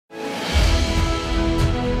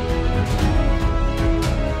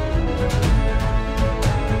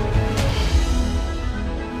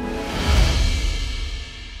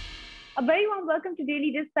Welcome to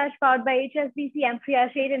Daily Dispatch powered by HSBC. I'm Priya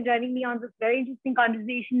Sheth, and joining me on this very interesting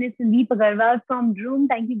conversation is Sandeep Aggarwal from Droom.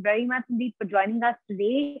 Thank you very much, Sandeep, for joining us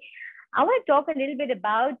today. I want to talk a little bit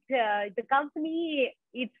about the company.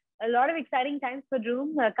 It's a lot of exciting times for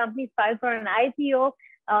Droom. The company's filed for an IPO.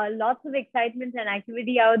 Lots of excitement and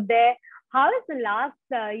activity out there. How has the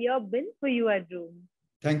last year been for you at Droom?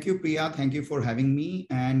 Thank you, Priya. Thank you for having me.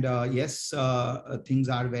 And yes, things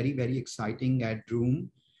are very, very exciting at Droom.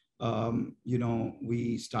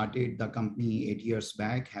 We started the company 8 years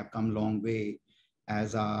back, have come a long way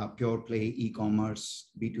as a pure play e-commerce,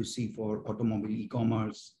 B2C for automobile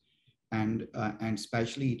e-commerce. And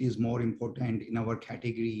especially it is more important in our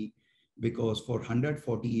category because for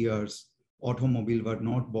 140 years, automobile were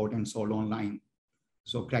not bought and sold online.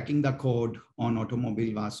 So cracking the code on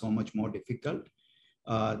automobile was so much more difficult.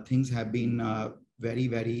 Things have been very,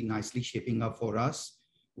 very nicely shaping up for us.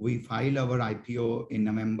 We filed our IPO in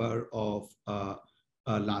November of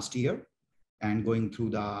last year and going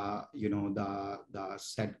through the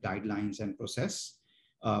set guidelines and process.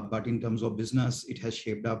 But in terms of business, it has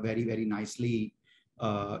shaped up very, very nicely.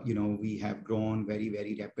 We have grown very,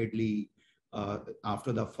 very rapidly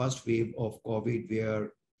after the first wave of COVID,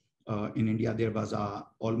 where in India, there was a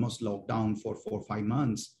almost lockdown for 4 or 5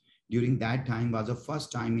 months. During that time was the first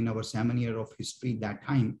time in our 7 years of history that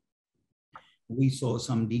time we saw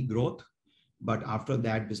some degrowth, but after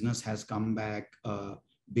that business has come back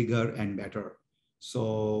bigger and better.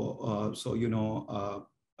 So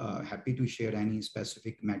happy to share any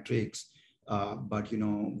specific metrics, but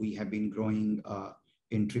we have been growing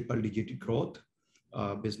in triple-digit growth.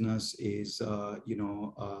 Business is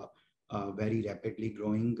very rapidly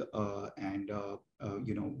growing, and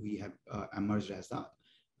we have emerged as the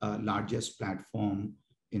largest platform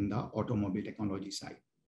in the automobile technology side.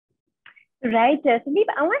 Right. Sandeep,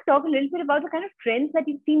 I want to talk a little bit about the kind of trends that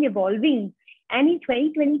you've seen evolving. And in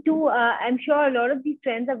 2022, I'm sure a lot of these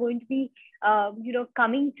trends are going to be,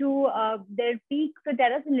 coming to their peak. So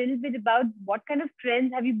tell us a little bit about what kind of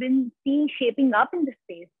trends have you been seeing shaping up in the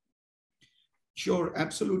space? Sure,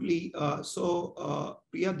 absolutely.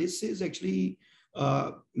 Priya, this is actually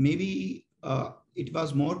maybe it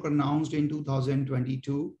was more pronounced in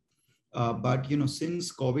 2022, but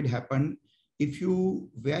since COVID happened, a few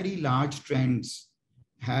very large trends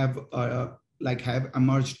have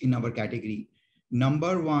emerged in our category.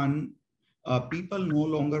 Number one, people no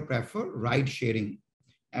longer prefer ride sharing,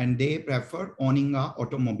 and they prefer owning an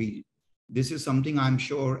automobile. This is something I'm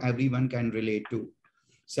sure everyone can relate to.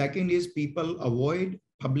 Second is people avoid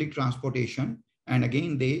public transportation, and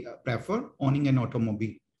again, they prefer owning an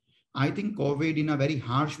automobile. I think COVID in a very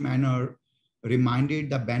harsh manner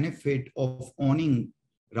reminded the benefit of owning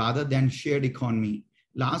rather than shared economy.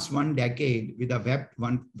 Last 1 decade with the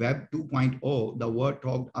Web 2.0, the world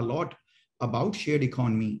talked a lot about shared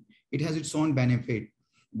economy. It has its own benefit.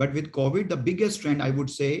 But with COVID, the biggest trend, I would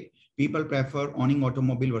say, people prefer owning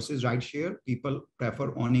automobile versus ride share. People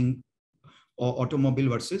prefer owning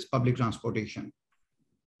automobile versus public transportation.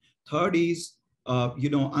 Third is,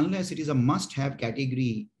 unless it is a must-have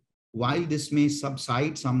category, while this may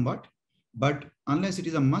subside somewhat, but unless it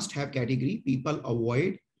is a must-have category, people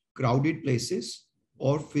avoid crowded places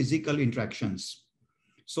or physical interactions.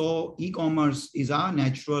 So e-commerce is a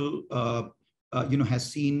natural, has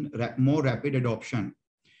seen more rapid adoption.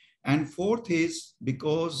 And fourth is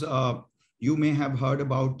because you may have heard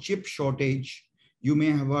about chip shortage. You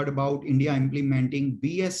may have heard about India implementing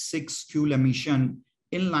BS6 fuel emission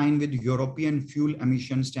in line with European fuel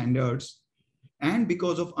emission standards. And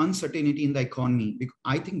because of uncertainty in the economy,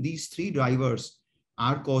 I think these 3 drivers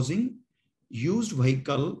are causing used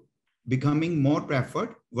vehicle becoming more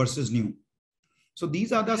preferred versus new. So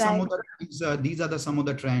these are the some of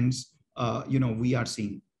the trends we are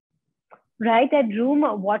seeing. Right. At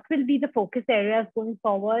Droom, what will be the focus areas going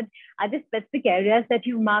forward? Are there specific areas that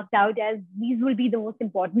you've marked out as these will be the most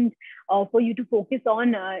important for you to focus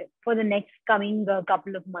on for the next coming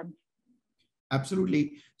couple of months?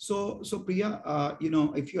 Absolutely. So Priya,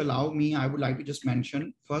 if you allow me, I would like to just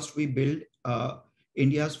mention, first, we built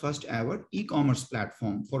India's first ever e-commerce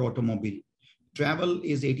platform for automobile. Travel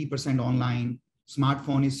is 80% online.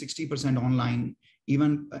 Smartphone is 60% online.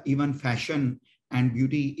 Even fashion and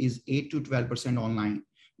beauty is 8 to 12% online.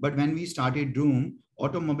 But when we started Droom,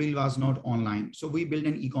 automobile was not online. So we built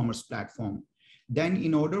an e-commerce platform. Then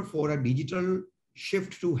in order for a digital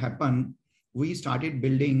shift to happen, we started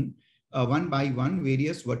building one by one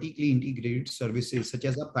various vertically integrated services such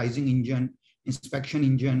as a pricing engine, inspection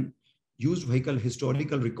engine, used vehicle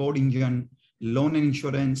historical record engine, loan and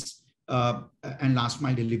insurance, and last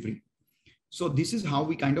mile delivery. So this is how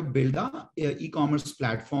we kind of build a e-commerce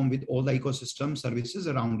platform with all the ecosystem services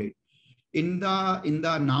around it. In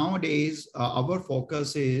the nowadays, our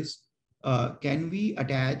focus is, can we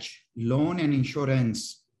attach loan and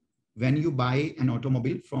insurance when you buy an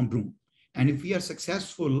automobile from Droom? And if we are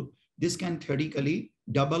successful, this can theoretically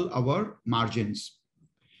double our margins.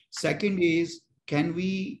 Second is, can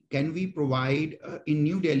we provide in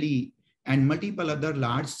New Delhi and multiple other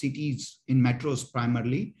large cities in metros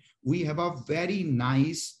primarily, we have a very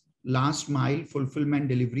nice last mile fulfillment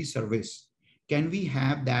delivery service. Can we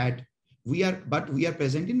have that? We are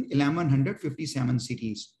present in 1157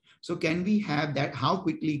 cities. So can we have that? How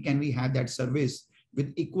quickly can we have that service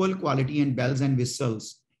with equal quality and bells and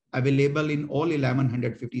whistles available in all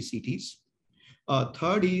 1150 cities?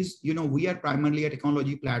 Third is, we are primarily a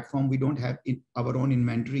technology platform. We don't have our own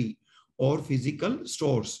inventory or physical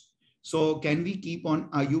stores. So can we keep on,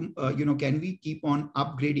 can we keep on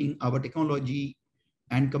upgrading our technology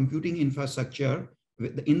and computing infrastructure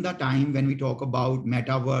in the time when we talk about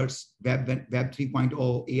metaverse, web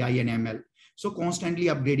 3.0, AI and ML? So constantly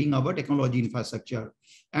upgrading our technology infrastructure.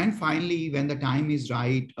 And finally, when the time is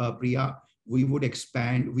right, Priya, we would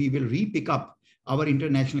expand, we will re-pick up our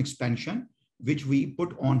international expansion, which we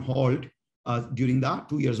put on hold during the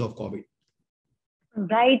 2 years of COVID.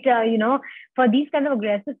 Right. For these kind of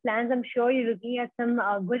aggressive plans, I'm sure you're looking at some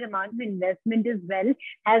good amount of investment as well.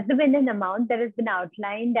 Has there been an amount that has been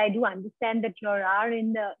outlined? I do understand that you are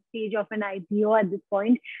in the stage of an IPO at this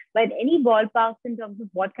point, but any ballparks in terms of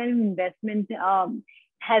what kind of investment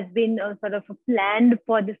has been sort of planned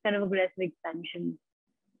for this kind of aggressive expansion?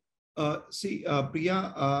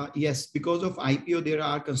 Priya, yes, because of IPO, there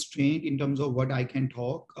are constraints in terms of what I can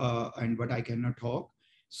talk and what I cannot talk.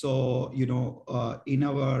 So, in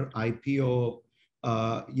our IPO,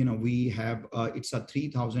 we have, it's a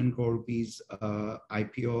 3,000 crore rupees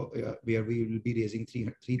IPO where we will be raising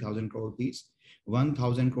 3,000 crore rupees.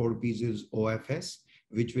 1,000 crore rupees is OFS,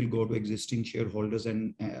 which will go to existing shareholders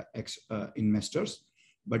and investors.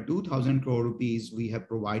 But 2,000 crore rupees, we have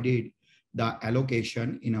provided the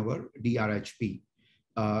allocation in our DRHP.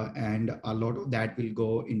 And a lot of that will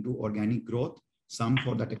go into organic growth, some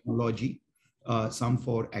for the technology, some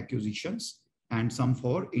for acquisitions, and some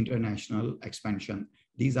for international expansion.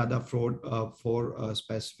 These are the four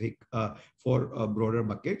specific, broader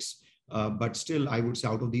buckets. But still, I would say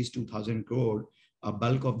out of these 2,000 crore, a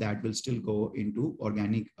bulk of that will still go into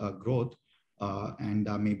organic growth. And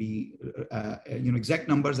maybe, exact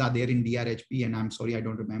numbers are there in DRHP, and I'm sorry, I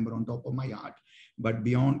don't remember on top of my heart. But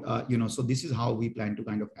beyond, so this is how we plan to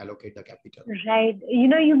kind of allocate the capital. Right.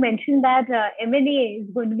 You mentioned that M&A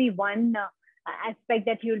is going to be one aspect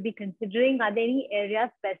that you'll be considering. Are there any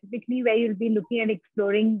areas specifically where you'll be looking at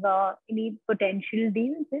exploring any potential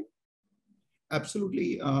deals in?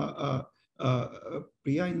 Absolutely.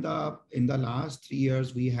 Priya, in the last 3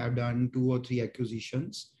 years, we have done 2 or 3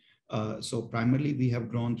 acquisitions. So primarily we have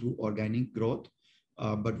grown through organic growth,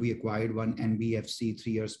 but we acquired one NBFC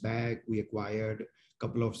 3 years back. We acquired a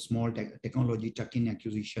couple of small technology tuck-in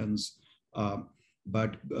acquisitions.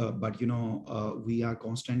 But we are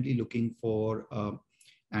constantly looking for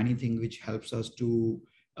anything which helps us to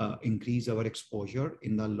increase our exposure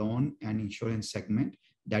in the loan and insurance segment.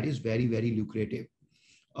 That is very, very lucrative.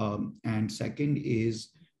 And second is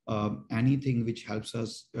anything which helps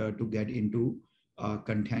us to get into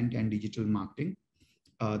content and digital marketing.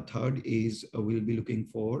 Third is we'll be looking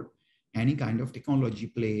for any kind of technology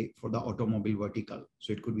play for the automobile vertical.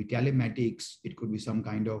 So it could be telematics, it could be some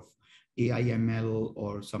kind of AI ML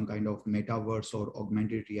or some kind of metaverse or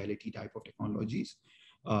augmented reality type of technologies.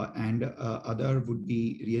 And other would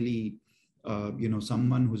be really,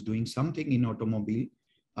 someone who's doing something in automobile.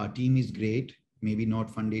 Our team is great, maybe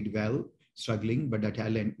not funded well, struggling, but the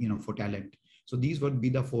talent, for talent. So these would be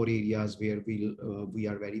the 4 areas where we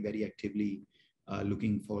are very, very actively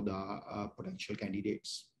looking for the potential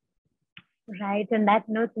candidates. Right. On that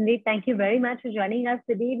note, Sandeep, thank you very much for joining us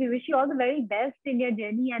today. We wish you all the very best in your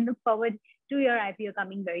journey and look forward to your IPO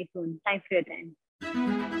coming very soon. Thanks for your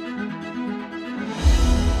time.